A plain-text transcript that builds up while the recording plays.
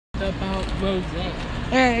about Rose.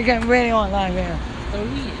 Yeah, you get really on live here. Oh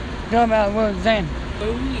yeah. Talk about Roseanne.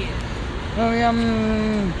 Oh yeah. Oh,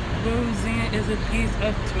 Roseanne is a piece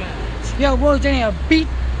of trash. yeah, Roseanne, a beat.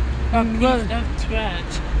 A piece of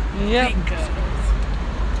trash. Yep. Because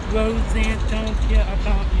Roseanne don't care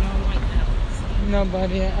about no one else.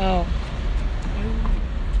 Nobody else.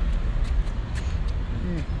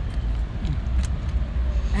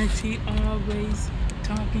 And she always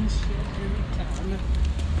talking shit every time.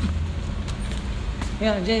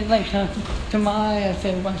 Yeah, just like Tamaya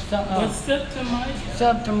said, what's up? What's up, Tamaya? What's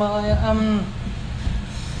up, Tamaya?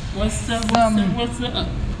 What's up? What's up?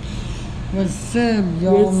 What's up,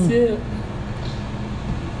 y'all? What's up?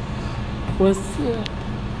 What's up?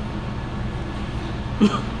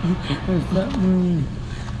 What's up?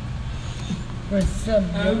 What's up,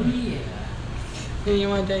 Oh yo? yeah. Do you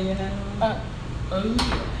want that? Yeah. Oh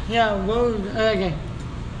yeah. Yeah. Rose. Okay.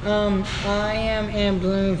 I am in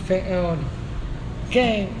Bloomfield.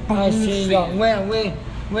 Okay. I see y'all.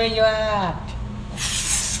 Where you at?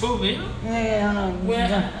 For real? Yeah. Hold on.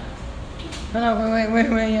 Where? Hold on.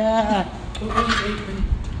 Where you at?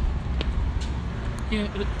 Yeah.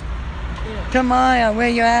 Tamaya, where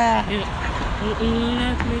you at?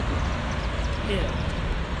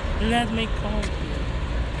 Let me call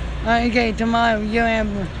you. Okay, Tamaya, you're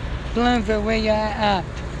in Bloomfield. Where you at?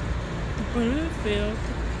 Bloomfield?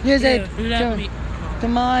 You said. Let me call.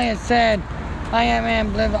 Tamaya said, I am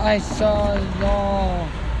in Bloomfield. I saw y'all.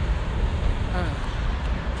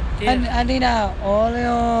 I need a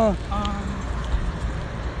Oreo.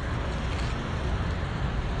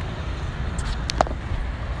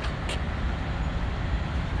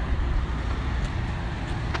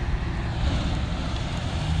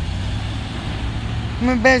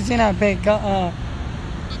 I'm busy not pick up.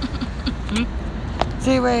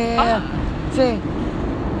 See where see.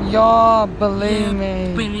 Y'all believe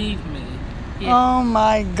me. Believe me. Yeah. Oh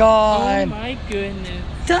my God. Oh my goodness.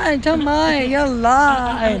 Tamaya, you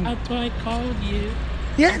lied. I tried to call you.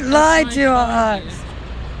 You lied to us.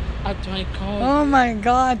 I tried to call you. Oh my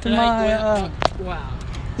God, Tamaya. Wow.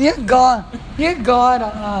 You got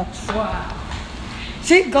us. Wow.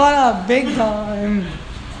 She got us big time.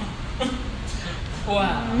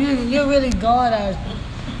 Wow. You really got us.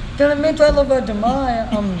 Tell me tell about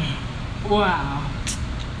Tamaya. Wow.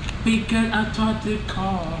 Because I tried to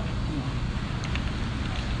call.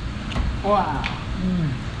 Wow.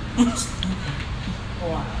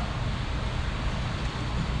 Wow.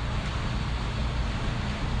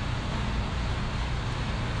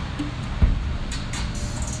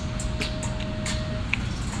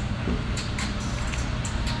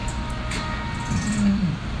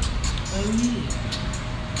 Oh yeah.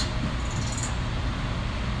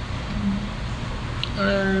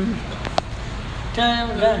 Tell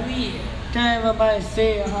everybody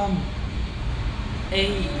see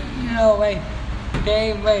Hey. no wait.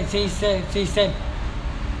 She said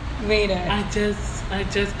read it. I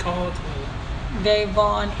just called her.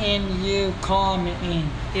 Devon and you call me in.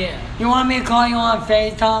 Yeah. You want me to call you on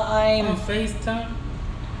FaceTime? On FaceTime?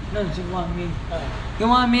 No, you want me. You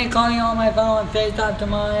want me to call you on my phone on FaceTime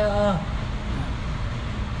tomorrow?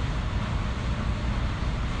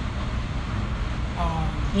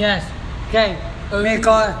 Yes. Okay.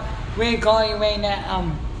 We call you right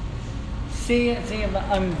now. See if